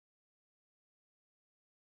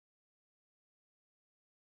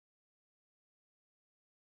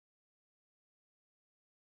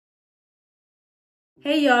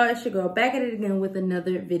Hey y'all, it's your girl back at it again with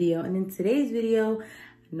another video. And in today's video, I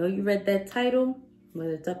know you read that title,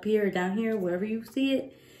 whether it's up here or down here, wherever you see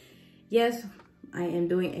it. Yes, I am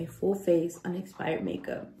doing a full face unexpired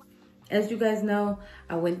makeup. As you guys know,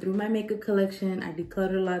 I went through my makeup collection. I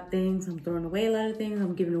decluttered a lot of things. I'm throwing away a lot of things.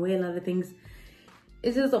 I'm giving away a lot of things.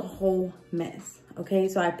 It's just a whole mess, okay?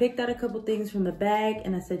 So I picked out a couple things from the bag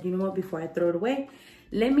and I said, you know what, before I throw it away,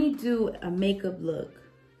 let me do a makeup look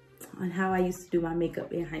on how I used to do my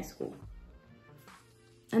makeup in high school.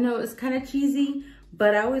 I know it's kind of cheesy,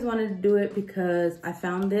 but I always wanted to do it because I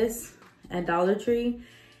found this at Dollar Tree,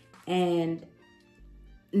 and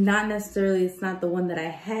not necessarily, it's not the one that I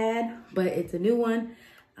had, but it's a new one,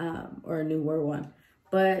 or a newer one.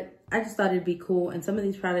 But I just thought it'd be cool, and some of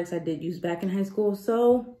these products I did use back in high school,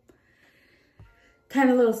 so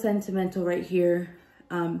kind of a little sentimental right here.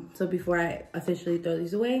 So before I officially throw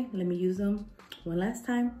these away, let me use them one last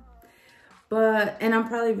time. And I'm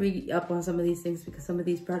probably really up on some of these things because some of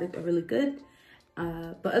these products are really good.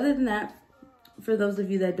 But other than that, for those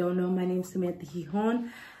of you that don't know, my name is Samantha Gijon.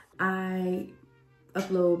 I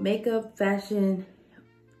upload makeup, fashion,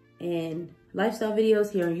 and lifestyle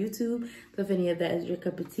videos here on YouTube. So if any of that is your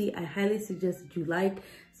cup of tea, I highly suggest that you like,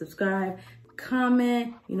 subscribe,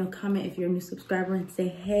 comment. Comment if you're a new subscriber and say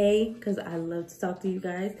hey, because I love to talk to you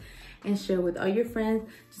guys, and share with all your friends,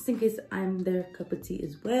 just in case I'm their cup of tea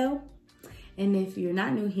as well. And if you're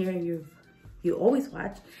not new here and you always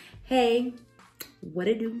watch, hey, what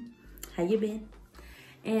it do? How you been?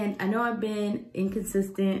 And I know I've been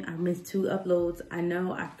inconsistent. I missed 2 uploads. I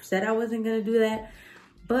know I said I wasn't gonna do that,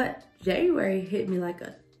 but January hit me like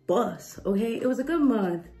a bus, okay? It was a good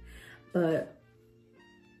month, but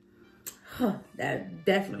that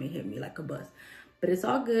definitely hit me like a bus. But it's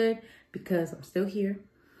all good because I'm still here,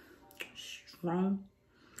 strong.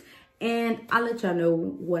 And I'll let y'all know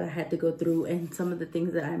what I had to go through and some of the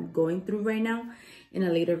things that I'm going through right now in a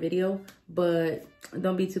later video. But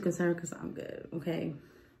don't be too concerned because I'm good, okay?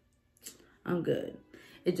 I'm good.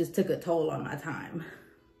 It just took a toll on my time,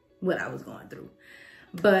 what I was going through.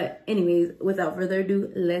 But anyways, without further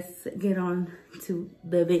ado, let's get on to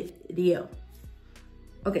the video.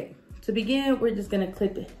 Okay, to begin, we're just gonna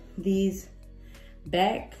clip these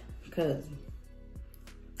back because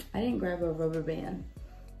I didn't grab a rubber band.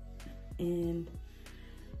 And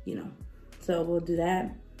so we'll do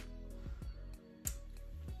that.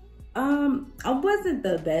 I wasn't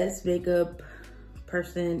the best makeup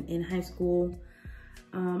person in high school.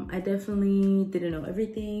 I definitely didn't know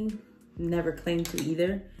everything, never claimed to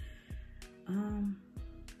either.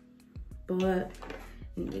 But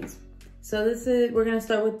anyways, so we're gonna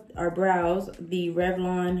start with our brows, the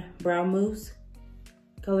Revlon Brow Mousse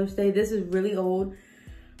Color Stay. This is really old,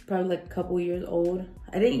 probably like a couple years old.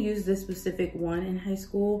 I didn't use this specific one in high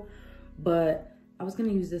school, but I was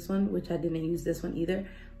gonna use this one, which I didn't use this one either,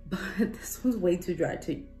 but this one's way too dry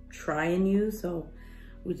to try and use, so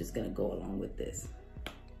we're just gonna go along with this.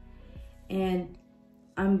 And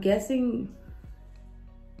I'm guessing,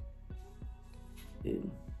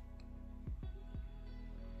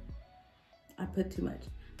 I put too much.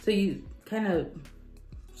 So you kind of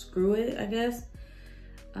screw it, I guess.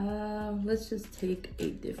 Let's just take a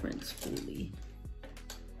different spoolie.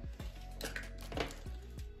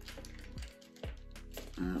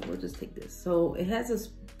 We'll just take this. So it has this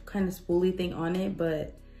kind of spoolie thing on it,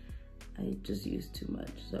 but I just used too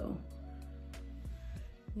much, so.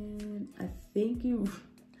 And I think you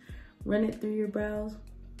run it through your brows.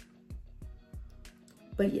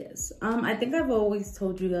 But yes, I think I've always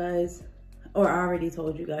told you guys, or I already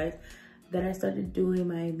told you guys, that I started doing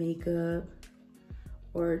my makeup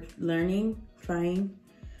or trying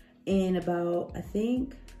in about, I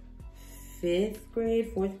think, 4th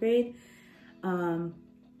grade.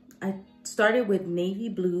 I started with navy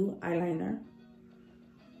blue eyeliner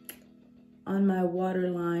on my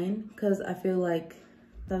waterline because I feel like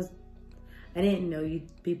I didn't know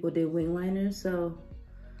people did wing liners, so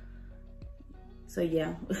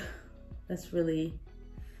yeah, that's really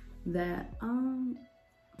that.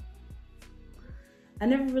 I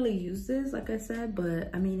never really used this, like I said,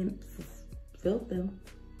 but I mean, it filled them.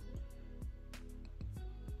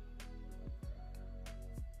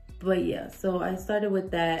 But yeah, so I started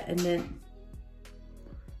with that, and then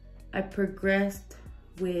I progressed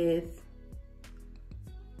with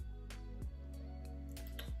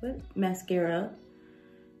mascara,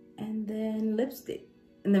 and then lipstick.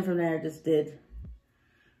 And then from there, I just did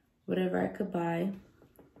whatever I could buy.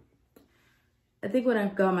 I think when I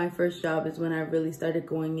got my first job is when I really started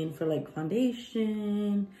going in for like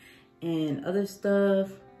foundation and other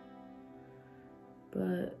stuff.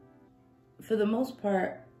 But for the most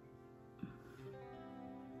part,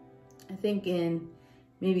 I think in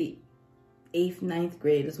maybe 8th, 9th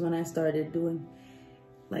grade is when I started doing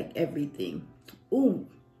like everything. Ooh,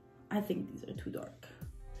 I think these are too dark.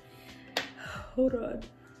 Hold on.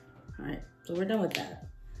 All right, so we're done with that.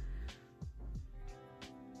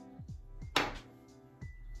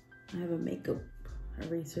 I have a makeup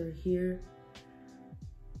eraser here.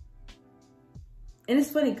 And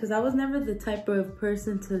it's funny because I was never the type of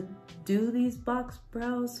person to do these box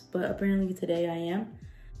brows, but apparently today I am.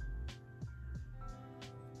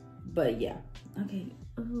 But yeah, okay.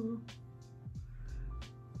 Ooh.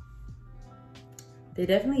 They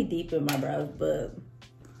definitely deepen my brows, but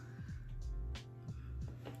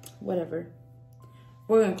whatever.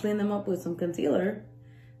 We're gonna clean them up with some concealer.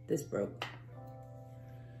 This broke.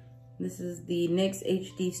 This is the NYX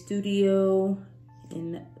HD Studio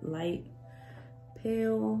in light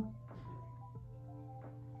pale.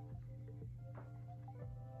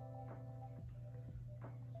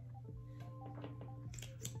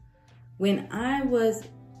 When I was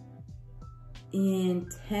in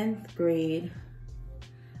 10th grade,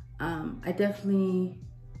 I definitely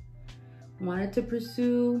wanted to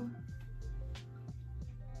pursue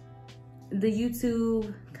the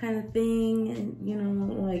YouTube kind of thing, and you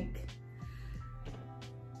know, like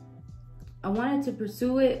I wanted to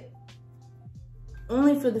pursue it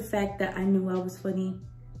only for the fact that I knew I was funny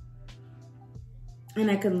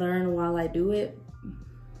and I could learn while I do it.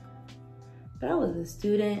 But I was a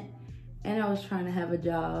student and I was trying to have a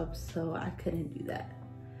job, so I couldn't do that.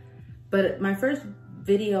 But my first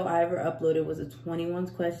video I ever uploaded was a 21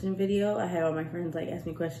 question video. I had all my friends like ask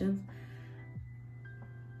me questions.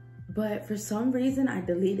 But for some reason I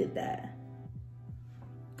deleted that.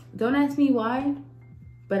 Don't ask me why,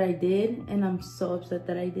 but I did, and I'm so upset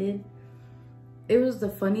that I did. It was the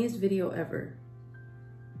funniest video ever.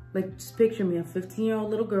 Like, just picture me, a 15-year-old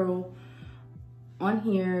little girl on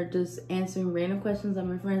here just answering random questions that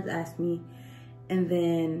my friends asked me, and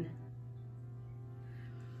then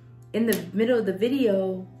in the middle of the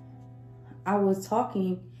video, I was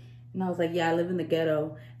talking and I was like, yeah, I live in the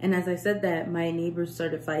ghetto. And as I said that, my neighbors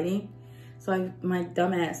started fighting. So my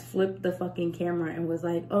dumbass flipped the fucking camera and was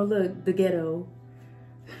like, oh, look, the ghetto.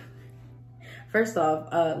 First off,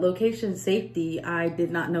 location safety, I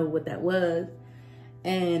did not know what that was.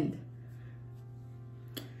 And,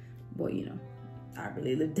 well, you know, I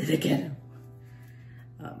really lived in the ghetto.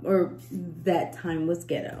 Or that time was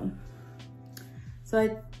ghetto. So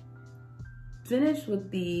I finished with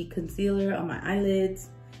the concealer on my eyelids.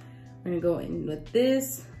 I'm gonna go in with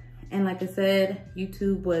this. And like I said,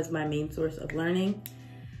 YouTube was my main source of learning.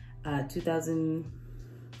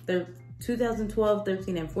 2012,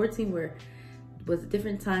 13, and 14 was a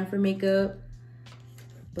different time for makeup.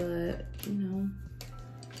 But, you know.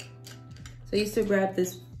 So I used to grab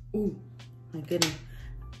this, ooh, my goodness.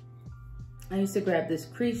 I used to grab this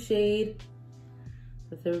crease shade,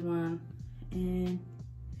 the third one. And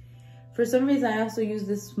for some reason, I also use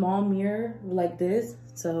this small mirror like this.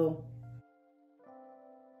 So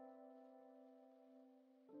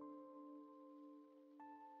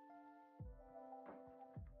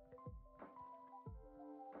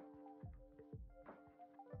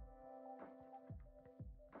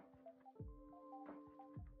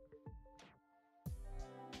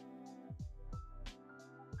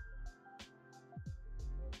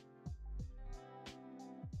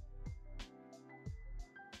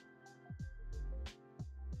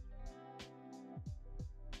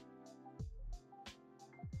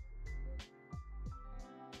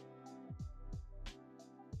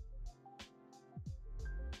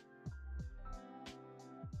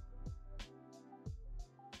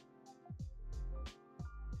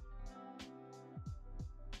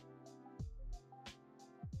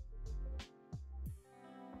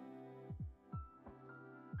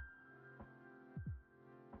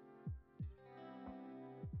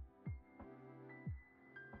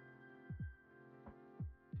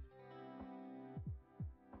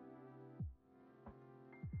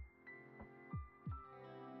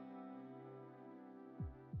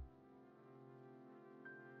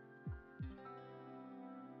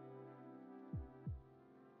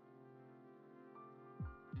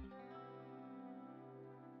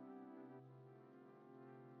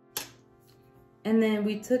and then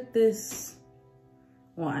we took this,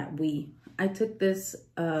 well, I took this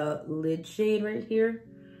lid shade right here.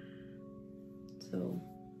 So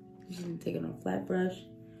you can take it on a flat brush.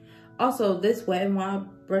 Also, this Wet n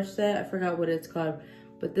Wild brush set, I forgot what it's called,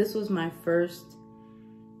 but this was my first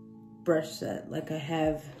brush set. Like, I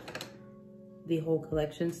have the whole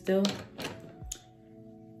collection still.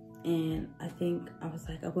 And I think I was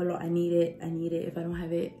like, Abuelo, I need it. If I don't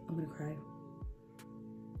have it, I'm gonna cry.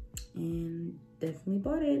 and definitely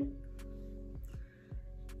bought it.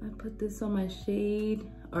 I put this on my shade,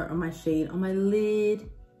 or on my lid.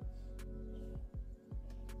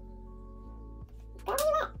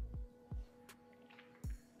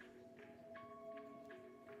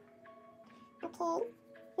 Okay,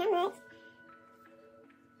 not much.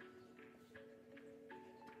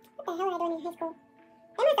 What the hell was I doing in high school?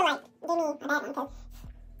 They must have like gave me a bad one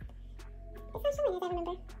because it's not showing as I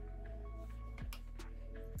remember.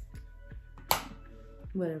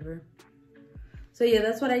 Whatever. So yeah,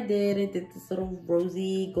 that's what I did. I did this little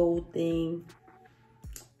rosy gold thing.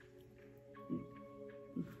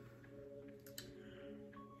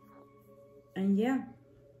 And yeah.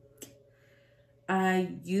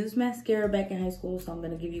 I used mascara back in high school, so I'm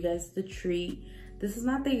gonna give you guys the treat. This is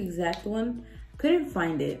not the exact one. Couldn't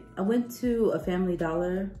find it. I went to a Family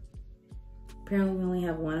Dollar. Apparently we only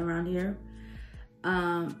have one around here.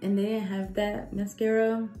 And they didn't have that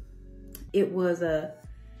mascara. It was a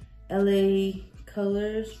LA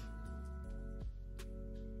Colors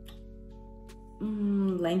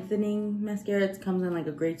lengthening mascara. It comes in like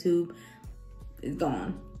a gray tube. It's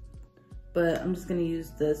gone. But I'm just gonna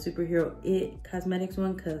use the Superhero It Cosmetics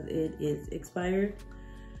one because it is expired.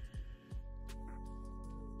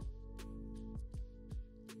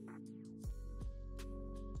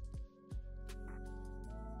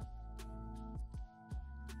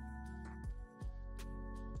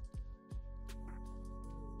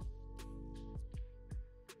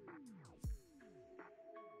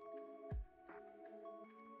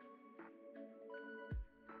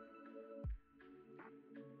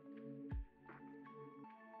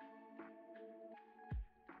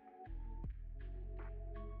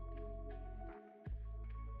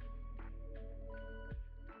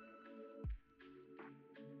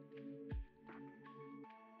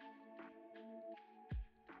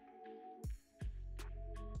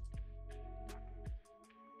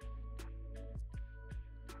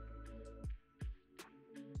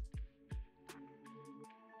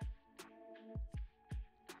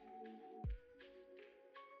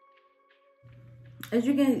 As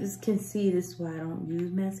you guys can see, this is why I don't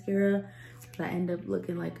use mascara, because I end up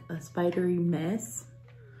looking like a spidery mess.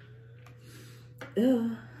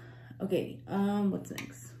 Ugh. Okay, what's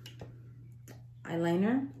next?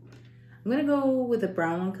 Eyeliner. I'm gonna go with a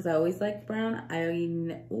brown one because I always like brown.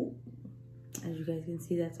 Ooh, as you guys can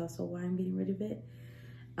see, that's also why I'm getting rid of it.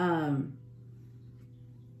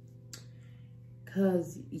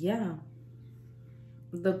 Cause yeah,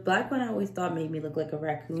 the black one I always thought made me look like a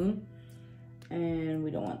raccoon. And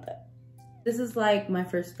we don't want that. This is like my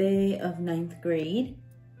first day of 9th grade.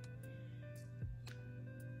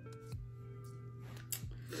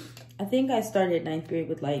 I think I started 9th grade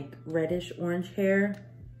with like reddish orange hair.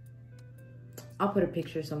 I'll put a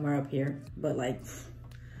picture somewhere up here, but like,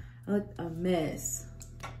 I look a mess.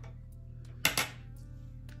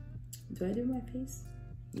 Do I do my face?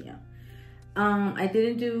 Yeah. I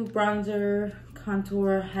didn't do bronzer,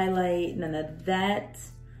 contour, highlight, none of that.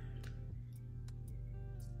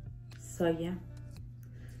 So yeah,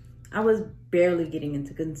 I was barely getting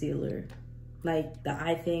into concealer. Like the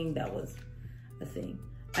eye thing, that was a thing.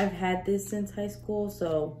 I've had this since high school,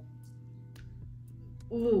 so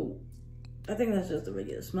ooh, I think that's just the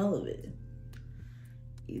regular smell of it.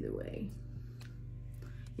 Either way.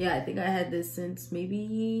 Yeah, I think I had this since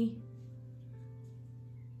maybe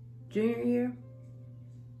junior year.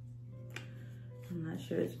 I'm not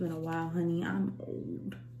sure, it's been a while, honey. I'm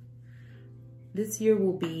old. This year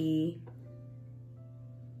will be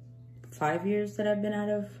 5 years that I've been out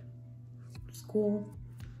of school.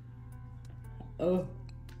 Oh.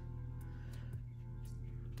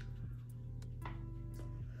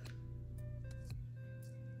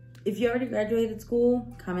 If you already graduated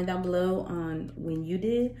school, comment down below on when you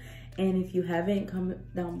did. And if you haven't, comment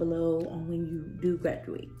down below on when you do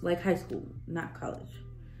graduate. Like high school, not college,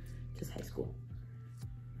 just high school.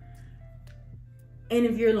 And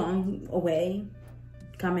if you're long away,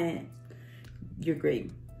 comment your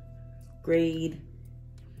grade.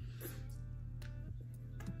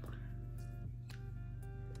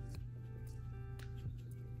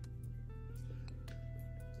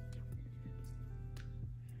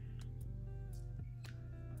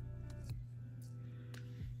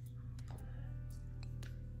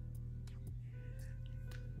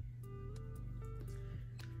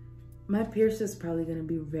 My piercer is probably gonna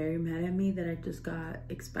be very mad at me that I just got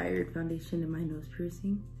expired foundation in my nose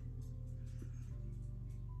piercing.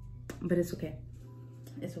 But it's okay.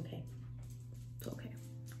 It's okay. It's okay.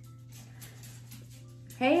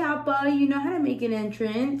 Hey, Appa, you know how to make an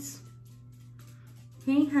entrance.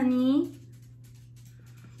 Hey, honey.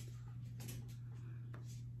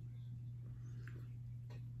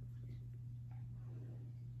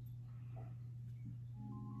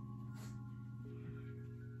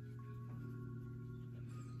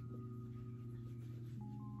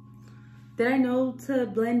 Did I know to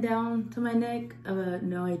blend down to my neck?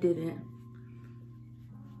 No, I didn't.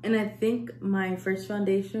 And I think my first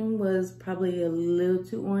foundation was probably a little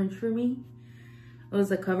too orange for me. It was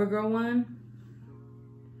a CoverGirl one.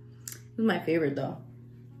 It was my favorite though.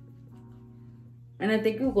 And I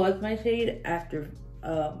think it was my shade after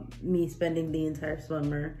me spending the entire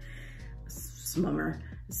summer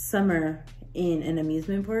in an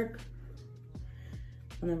amusement park.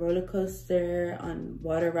 On a roller coaster, on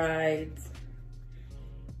water rides.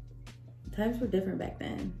 Times were different back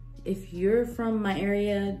then. If you're from my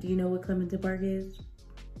area, do you know what Clementi Park is?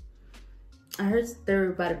 I heard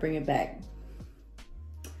they're about to bring it back.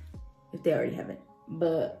 If they already haven't.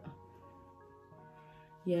 But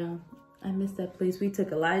yeah, I miss that place. We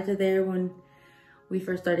took Elijah there when we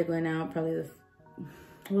first started going out. Probably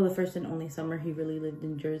the first and only summer he really lived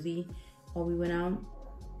in Jersey while we went out.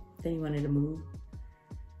 Then he wanted to move.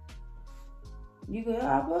 You good,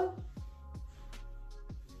 Abba?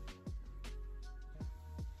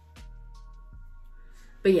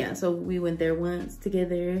 But yeah, so we went there once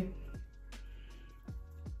together.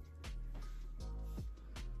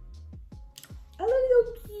 I look so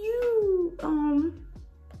cute.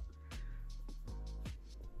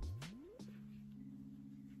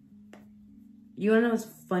 You wanna know what's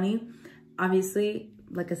funny? Obviously,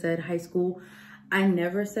 like I said, high school, I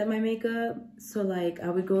never set my makeup. So like I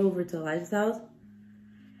would go over to Elijah's house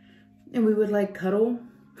and we would like cuddle.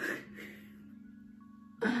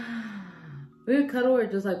 We would cuddle or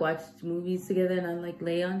just like watch movies together, and I'd like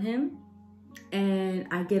lay on him. And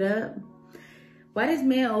I get up. Why does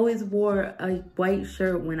man always wore a white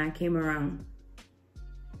shirt when I came around?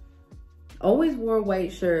 Always wore a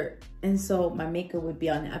white shirt. And so my makeup would be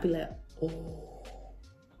on it. I'd be like, oh.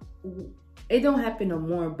 It don't happen no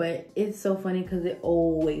more, but it's so funny because it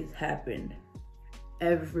always happened.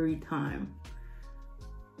 Every time.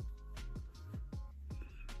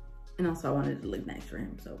 And also I wanted to look nice for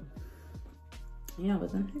him, so. Yeah, I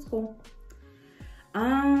was in high school.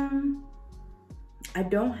 I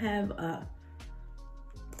don't have a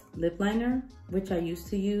lip liner, which I used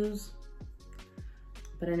to use,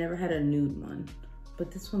 but I never had a nude one.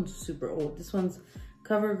 But this one's super old. This one's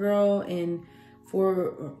CoverGirl in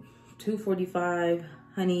 245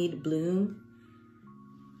 Honeyed Bloom.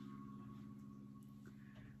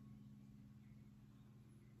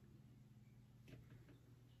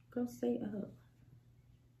 Go stay up.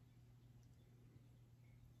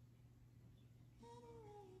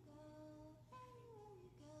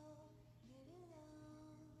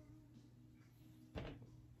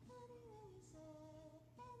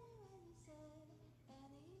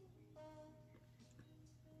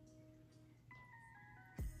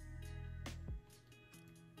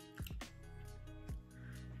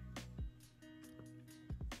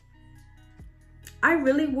 I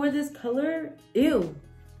really wore this color. Ew.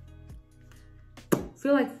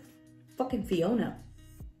 Feel like fucking Fiona.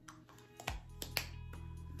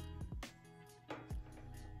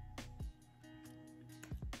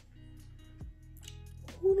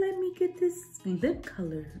 Who let me get this lip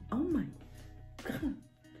color? Oh my God.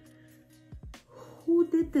 Who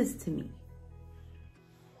did this to me?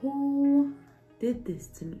 Who did this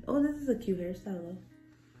to me? Oh, this is a cute hairstyle.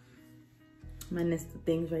 Minus the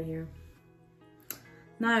things right here.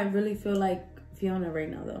 Now I really feel like Fiona right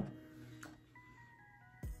now though.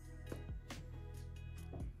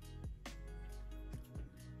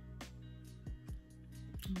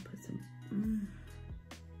 I'll put some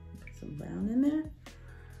brown in there.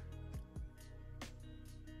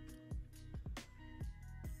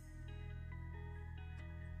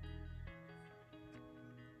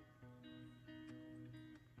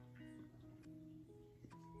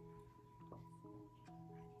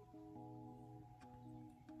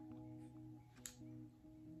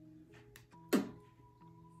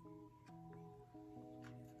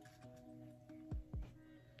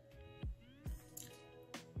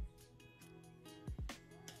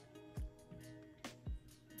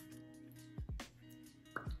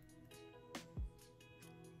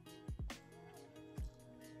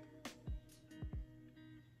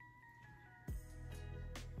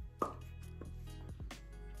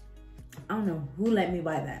 I don't know who let me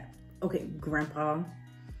buy that. Okay, Grandpa.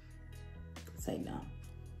 Say no.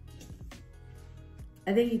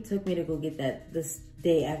 I think he took me to go get that this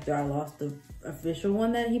day after I lost the official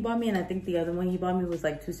one that he bought me. And I think the other one he bought me was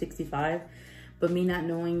like $265. But me not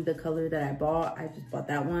knowing the color that I bought, I just bought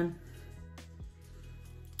that one.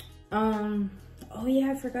 Oh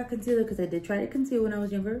yeah, I forgot concealer because I did try to conceal when I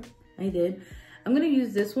was younger. I did. I'm gonna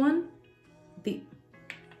use this one. The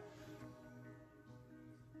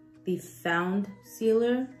Found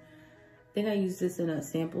Sealer. I think I used this in a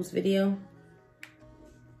samples video.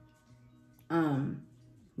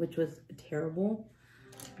 which was terrible.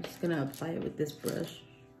 I'm just gonna apply it with this brush.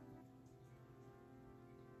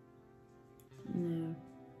 No.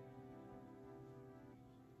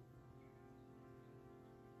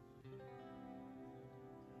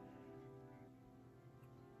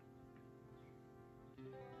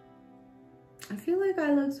 I feel like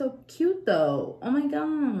I look so cute though. Oh my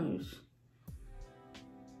gosh.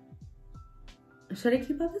 Should I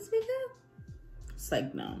keep up this makeup? It's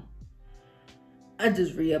like, no. I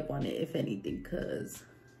just re-up on it if anything, cause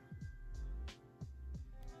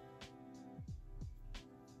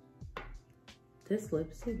this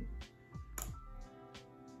lipstick.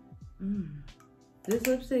 This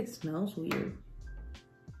lipstick smells weird.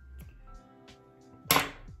 I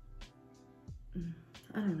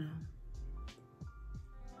don't know.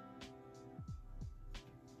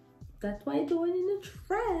 That's why I threw it in the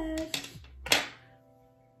trash.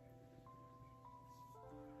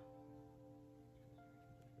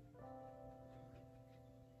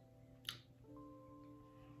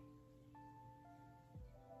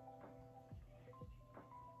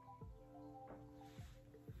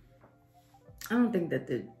 I don't think that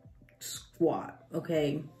did squat,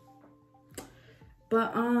 okay?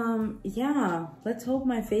 But yeah, let's hope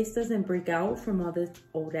my face doesn't break out from all this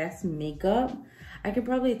old ass makeup. I can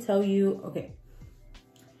probably tell you, okay,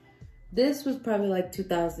 this was probably like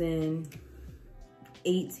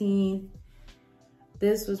 2018.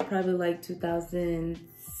 This was probably like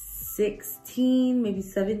 2016, maybe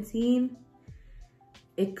 17.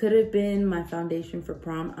 It could have been my foundation for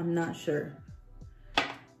prom, I'm not sure.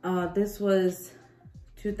 This was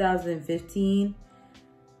 2015.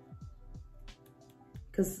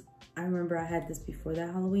 Because I remember I had this before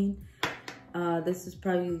that Halloween. This is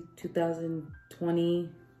probably 2020.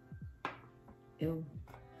 Ew.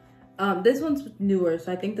 This one's newer,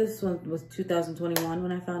 so I think this one was 2021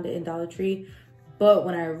 when I found it in Dollar Tree. But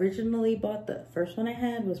when I originally bought the first one I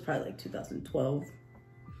had was probably like 2012,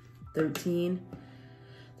 13.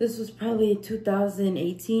 This was probably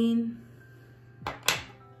 2018,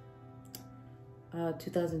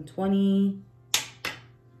 2020.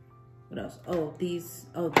 What else? Oh, this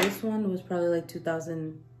one was probably like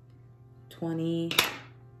 2020.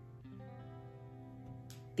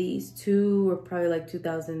 These two were probably like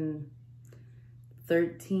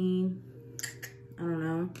 2013. I don't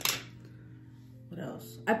know. What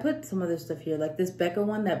else? I put some other stuff here. Like this Becca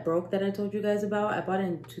one that broke that I told you guys about. I bought it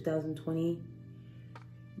in 2020.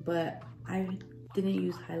 But I didn't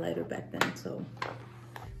use highlighter back then. So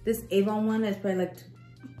this Avon one is probably like,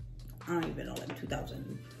 I don't even know, like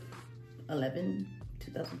 2011,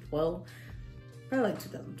 2012. Probably like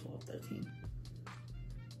 2012, 13.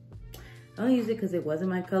 I don't use it because it wasn't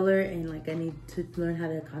my color and like I need to learn how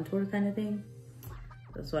to contour kind of thing.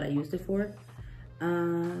 That's what I used it for.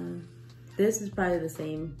 This is probably the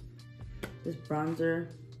same, this bronzer,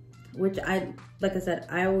 which like I said,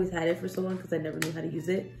 I always had it for so long because I never knew how to use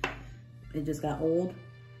it. It just got old.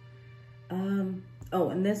 Oh,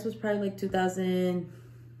 and this was probably like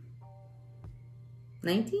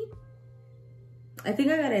 2019. I think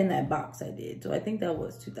I got it in that box I did. So I think that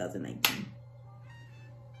was 2019.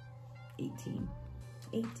 18.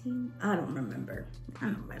 I don't remember.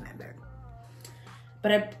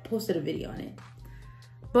 But I posted a video on it.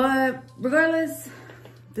 But regardless,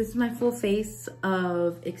 this is my full face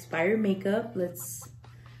of expired makeup. Let's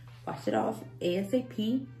wash it off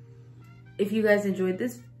ASAP. If you guys enjoyed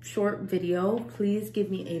this short video, please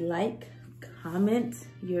give me a like, comment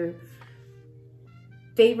your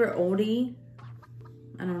favorite oldie.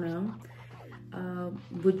 I don't know.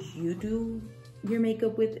 Would you do your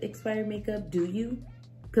makeup with expired makeup? Do you?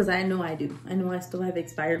 Because I know I do. I know I still have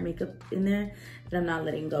expired makeup in there that I'm not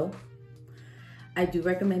letting go. I do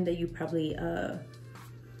recommend that you probably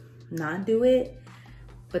not do it,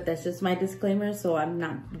 but that's just my disclaimer, so I'm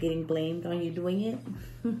not getting blamed on you doing it.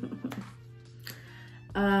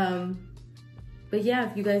 But yeah,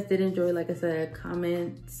 if you guys did enjoy, like I said,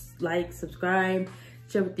 comment, like, subscribe,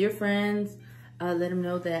 share with your friends, let them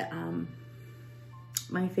know that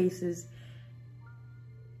my face is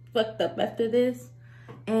fucked up after this.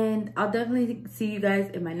 And I'll definitely see you guys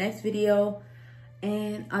in my next video.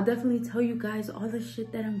 And I'll definitely tell you guys all the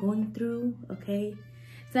shit that I'm going through, okay?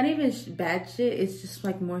 It's not even bad shit. It's just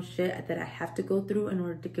like more shit that I have to go through in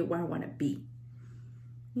order to get where I want to be.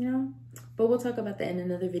 You know? But we'll talk about that in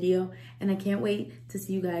another video. And I can't wait to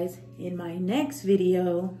see you guys in my next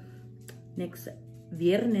video. Next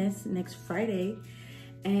viernes, next Friday.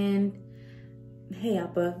 And hey,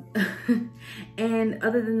 Appa. And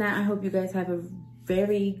other than that, I hope you guys have a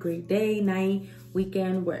very great day, night,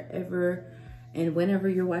 weekend, wherever and whenever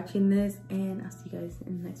you're watching this. And I'll see you guys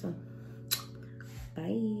in the next one.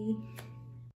 Bye.